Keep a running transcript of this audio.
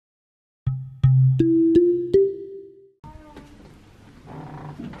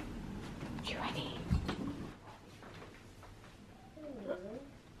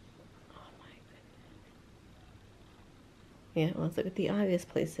Yeah, let's look at the obvious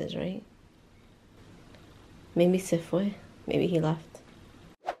places, right? Maybe Sifway. Maybe he left.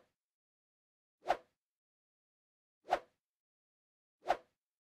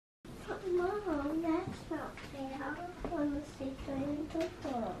 Mom, that's not fair. I don't want to see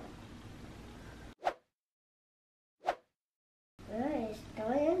Toycracker. Where is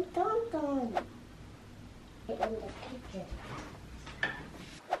Toycracker? In the kitchen.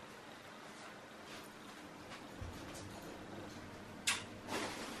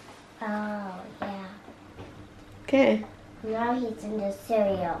 Oh, yeah. Okay. Now he's in the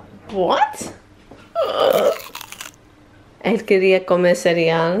cereal. What? Él quería comer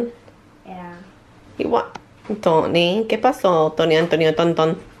cereal. Yeah. ¿Y what? Tony, ¿qué pasó, Tony Antonio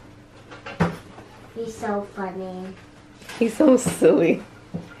Tonton? He's so funny. He's so silly.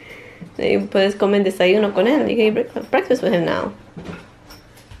 Y puedes comer desayuno con él. You can eat breakfast with him now.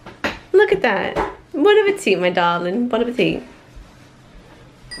 Look at that. Bon appetit, my darling. Bon appetit.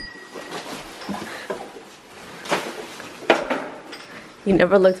 You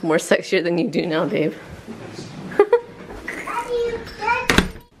never looked more sexier than you do now, babe.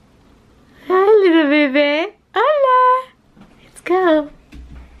 Hi, little baby. Hola. Let's go.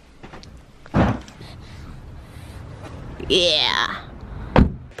 Yeah.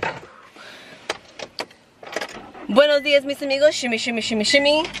 Buenos dias, mis amigos. Shimmy, shimmy, shimmy,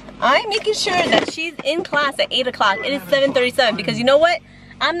 shimmy. I'm making sure that she's in class at 8 o'clock. It is 7:37 because you know what?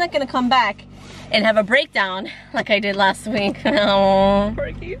 I'm not gonna come back and have a breakdown like I did last week. Oh,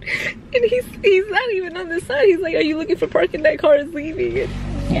 parking. And he's not even on the side. He's like, are you looking for parking? That car is leaving.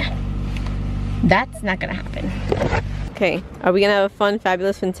 Yeah. That's not gonna happen. Okay, are we gonna have a fun,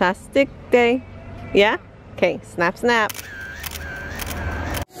 fabulous, fantastic day? Yeah? Okay, snap, snap.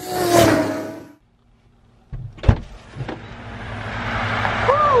 Woo!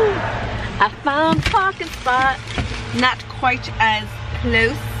 I found a parking spot. Not quite as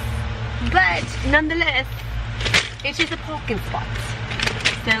close, but nonetheless, it is a parking spot.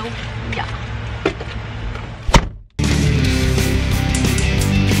 So, yeah.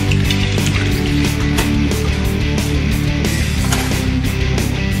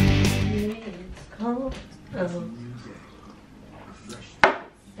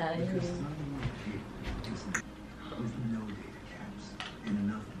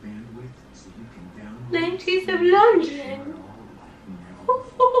 Ladies of London.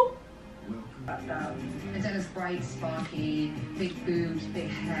 Adela's bright, sparky, big boobs, big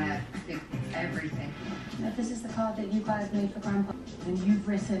hair, big everything. This is the card that you guys made for Grandpa, and you've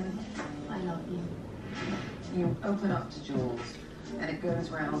written, "I love you." You open up to Jules, and it goes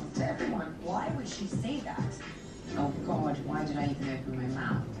round to everyone. Why would she say that? Oh God, why did I even open my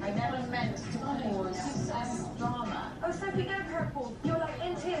mouth? I never meant to cause drama. Oh, Sophie, no purple. You're like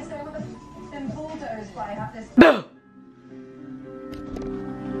in tears going with them bulldozed by have this.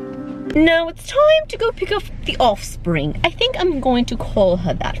 Now it's time to go pick up the offspring. I think I'm going to call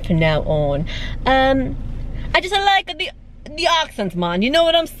her that from now on. I just like the accent, man. You know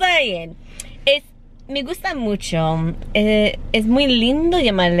what I'm saying? Me gusta mucho. Es muy lindo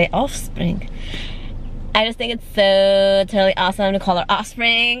llamarle offspring. I just think it's so totally awesome to call her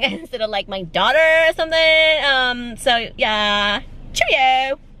offspring instead of like my daughter or something. So yeah,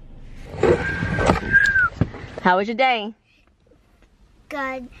 cheerio. How was your day?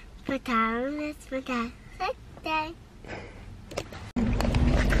 Good. It's fantastic day.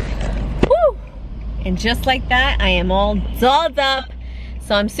 Woo! And just like that, I am all dolled up.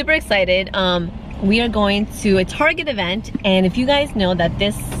 So I'm super excited. We are going to a Target event, and if you guys know that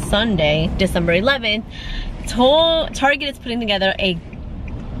this Sunday, December 11th, Target is putting together a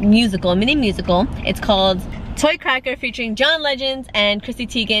musical, a mini musical. It's called Toycracker, featuring John Legend and Chrissy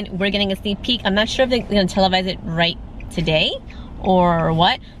Teigen. We're getting a sneak peek. I'm not sure if they're gonna televise it right today or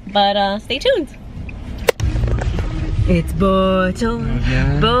what, but stay tuned. It's Boytoy,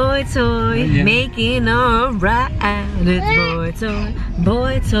 Boytoy, making a ride. It's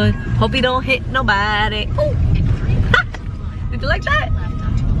Boytoy, hope you don't hit nobody. Oh, did you like that?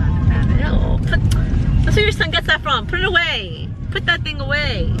 No, that's where your son gets that from. Put it away. Put that thing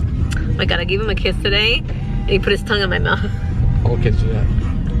away. Oh my God, I gave him a kiss today, and he put his tongue in my mouth. All kids do that.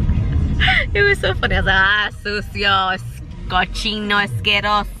 It was so funny. I was like, ah, sucio, cochino,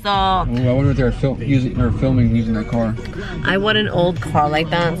 asqueroso. Ooh, I wonder if they're filming using that car. I want an old car like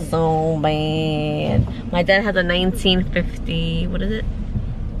that so bad. My dad has a 1950, what is it?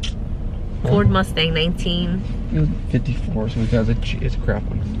 Ford Mustang 19. It was 54, so it has it's a crap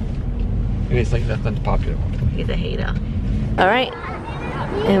one. And it's like that's not the popular one. He's a hater. All right,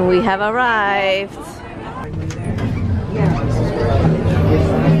 and we have arrived.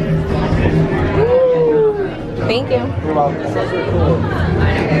 Ooh. Thank you. You're welcome.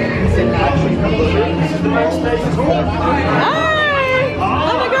 Hi!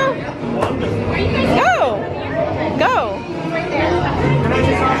 Let me go. Go! Go!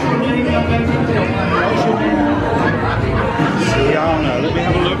 Ziana, let me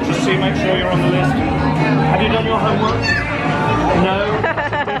have a look to see, make sure you're on the list. Have you done your homework? No?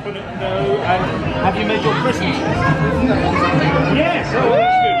 Definite no. And have you made your Christmas list? Yes, oh,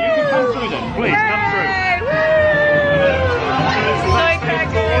 that's good. You can come through then. Please, come through.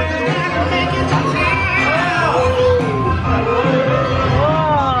 Toycracker!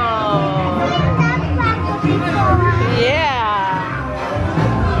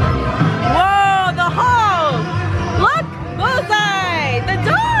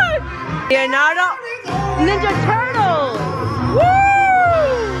 Leonardo Ninja Turtles! Woo!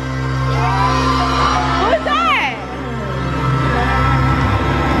 Who's that?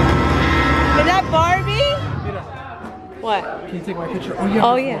 Is that Barbie? What? Can you take my picture? Oh yeah.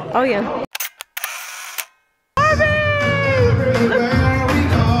 Oh yeah. Oh yeah. Barbie!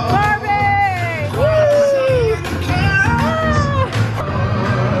 Barbie! Woo!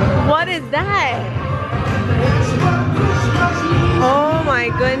 What is that? Oh my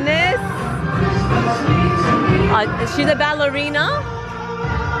goodness. She's a ballerina.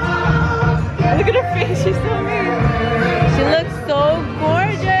 Look at her face, she's so amazing. She looks so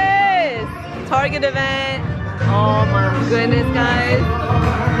gorgeous. Target event. Oh my goodness, guys.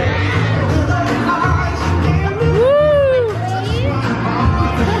 Woo!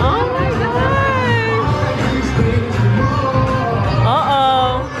 Oh my gosh.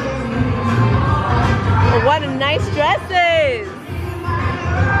 Uh-oh. What a nice dresses.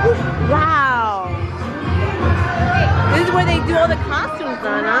 Wow. This is where they do all the costumes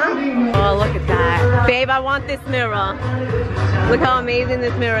on, huh? Oh, look at that. Babe, I want this mirror. Look how amazing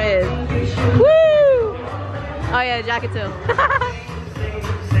this mirror is. Woo! Oh yeah, the jacket too.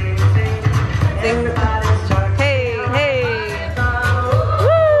 Hey, hey.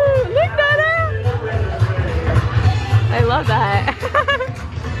 Woo! Look at her! I love that.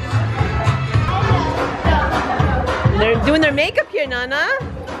 They're doing their makeup here, Nana.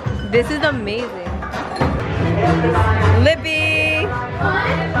 This is amazing. Lippy. 1,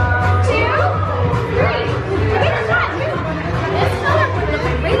 2, 3. It's not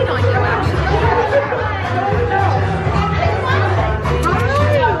waiting on you, actually.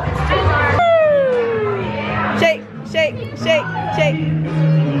 Shake, shake, shake, shake.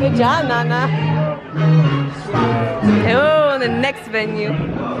 Good job, Nana. Oh, the next venue.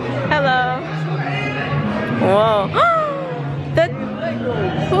 Hello. Whoa.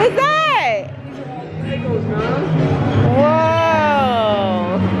 Who's that?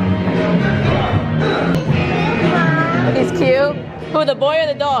 Whoa. He's cute. Who, the boy or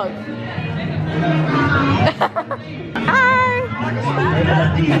the dog? Hi.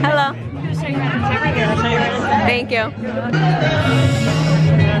 Hello. Thank you.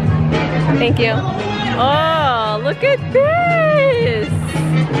 Thank you. Oh, look at this.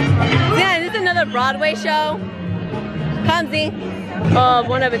 Yeah, this is another Broadway show. Kanzi. Oh,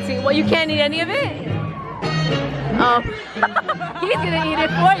 one of it too. Well, you can't eat any of it? Oh. He's gonna eat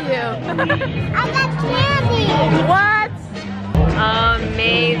it for you. I got candy. What?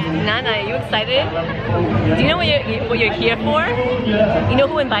 Amazing. Nana, are you excited? Do you know what you're here for? You know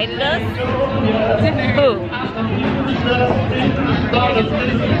who invited us? Who?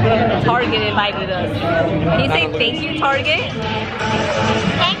 Target invited us. Can you say thank you, Target?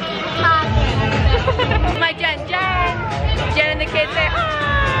 Thank you, Target. My Jen and the kids say hi.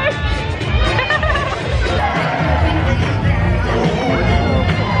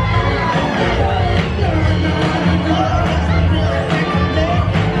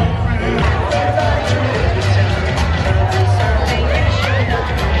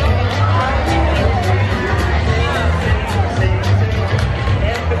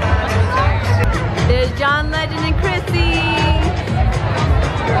 There's John Legend and Chrissy.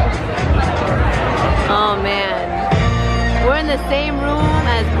 Oh man, we're in the same room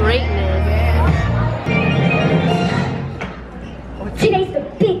as greatness. Today's the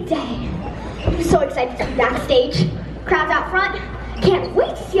big day. I'm so excited to be backstage. Crowds out front. Can't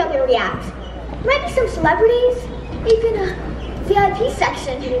wait to see how they react. Might be some celebrities, even a VIP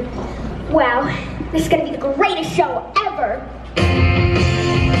section. Wow, this is gonna be the greatest show ever.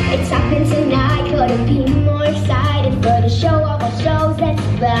 It's happening tonight, couldn't be more excited for the show of all shows that's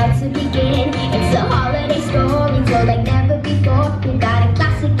about to begin. It's a holiday story told like never before. We've got a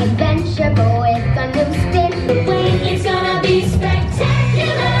classic adventure, but with a new spin. Wait, it's gonna be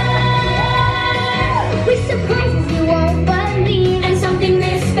spectacular, with surprises you won't believe, and something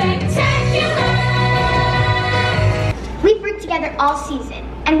this spectacular all season,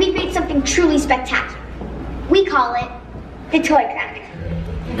 and we've made something truly spectacular. We call it the Toycracker.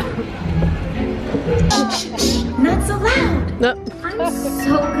 Not so loud. Nope. I'm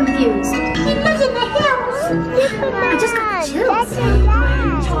so confused. He lives in the hills. I just got chills.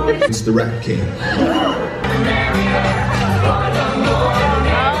 It's the Rat King.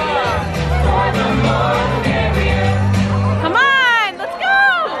 Come on, let's go!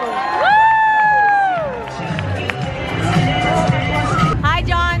 Woo! Hi,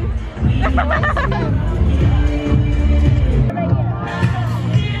 John.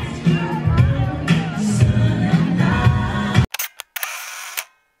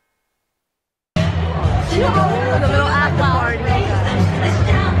 The little aqua party.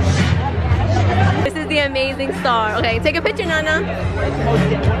 This is the amazing star. Okay, take a picture, Nana.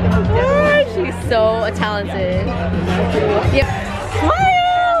 Oh, she's so talented. Yep.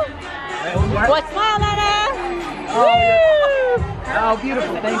 Smile! What smile, Nana? Oh,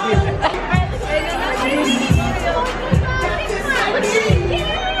 beautiful. Thank you.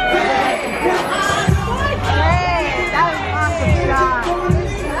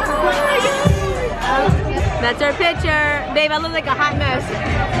 That's our picture. Babe, I look like a hot mess.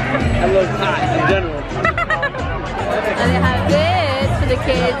 I look hot in general. And they have this for the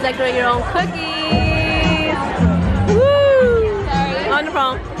kids, decorate your own cookies. Woo! On the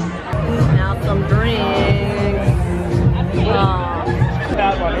phone. Now some drinks. Oh.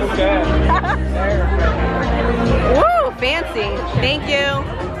 That one is good. Woo! Fancy. Thank you.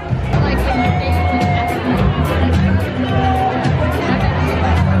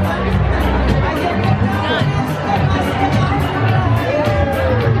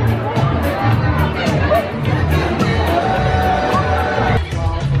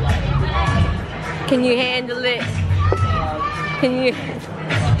 Can you handle it? Can you?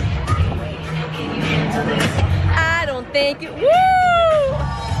 I don't think it. Woo!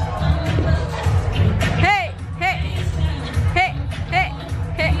 Hey, hey, hey, hey,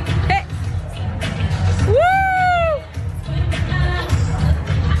 hey, hey. Woo!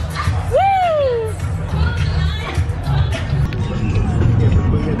 Woo!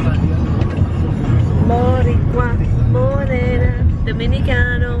 Boricua, morena,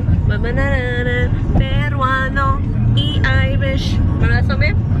 dominicano, banana, peruano, y Irish. Remember that song,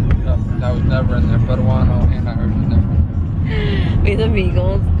 babe? No, that was never in there. Peruano and Irish was never. Mis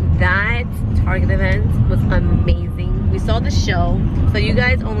amigos, that Target event was amazing. We saw the show, so you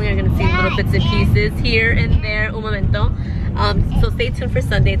guys only are gonna see little bits and pieces here and there, un momento. So stay tuned for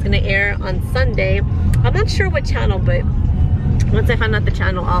Sunday. It's gonna air on Sunday. I'm not sure what channel, but once I find out the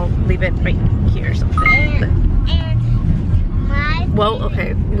channel, I'll leave it right here or something. Well,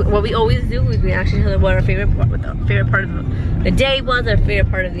 okay. What we always do is we actually tell them what our favorite part of the day was, our favorite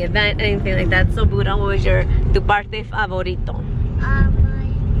part of the event, anything like that. So, Buddha, what was your tu parte favorito?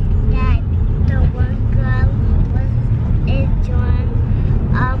 That the one girl is John,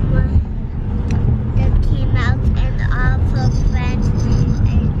 that came out and all of her friends,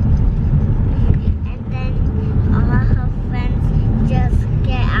 and then all her friends just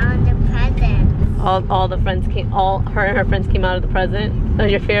get out the present. All the friends came, her and her friends came out of the present. That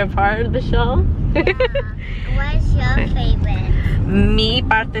was your favorite part of the show? What's your favorite? Mi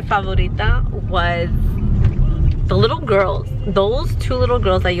parte favorita was the little girls. Those two little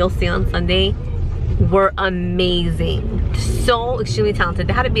girls that you'll see on Sunday were amazing. So extremely talented.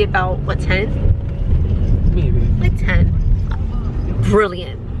 They had to be about, what, 10? Maybe. Like 10.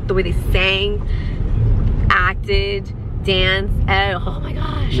 Brilliant. The way they sang, acted, danced. Oh my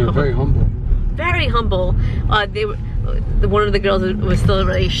gosh. They're very humble. Very humble. They were, one of the girls was still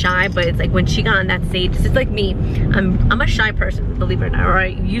really shy, but it's like when she got on that stage, it's like me. I'm a shy person, believe it or not, or I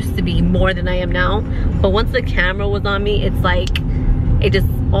used to be more than I am now. But once the camera was on me, it's like it just,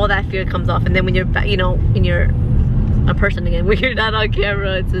 all that fear comes off. And then when you're, you know, when you're a person again, when you're not on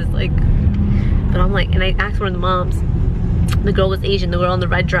camera, it's just like. But I'm like, and I asked one of the moms. The girl was Asian, the girl in the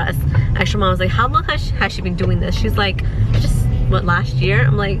red dress. Actually, mom was like, how long has she been doing this? She's like, just what, last year?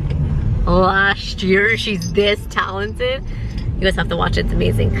 I'm like, last year she's this talented. You guys have to watch it, it's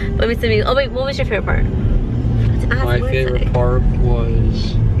amazing. Let me see. Oh wait, what was your favorite part? My favorite part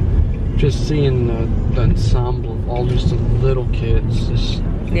was just seeing the ensemble of all just the little kids. Just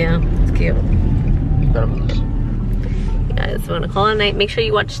yeah, it's cute. Incredible. You guys, we're gonna call it a night. Make sure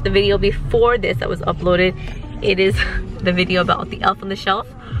you watch the video before this that was uploaded. It is the video about the elf on the shelf.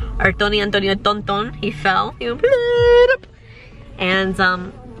 Our Tony Antonio Tonton, he fell. He went bloop. And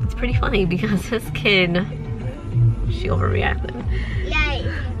it's pretty funny because this kid, she overreacted. Yeah,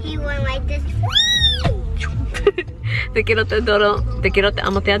 he went like this. Te quiero, te adoro. Te quiero, te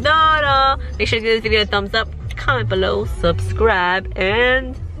amo, te adoro. Make sure to give this video a thumbs up, comment below, subscribe,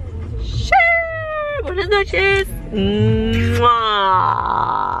 and share. Buenas noches. Mwah.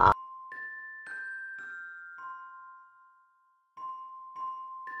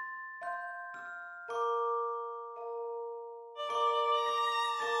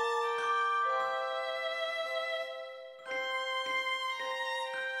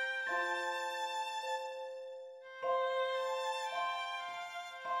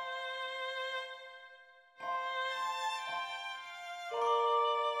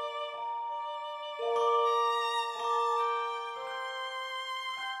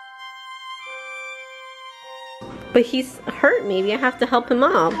 But he's hurt. Maybe I have to help him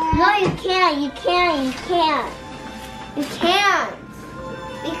up. No, you can't. You can't. You can't. You can't.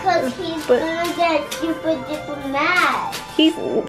 Because he's gonna get super duper mad.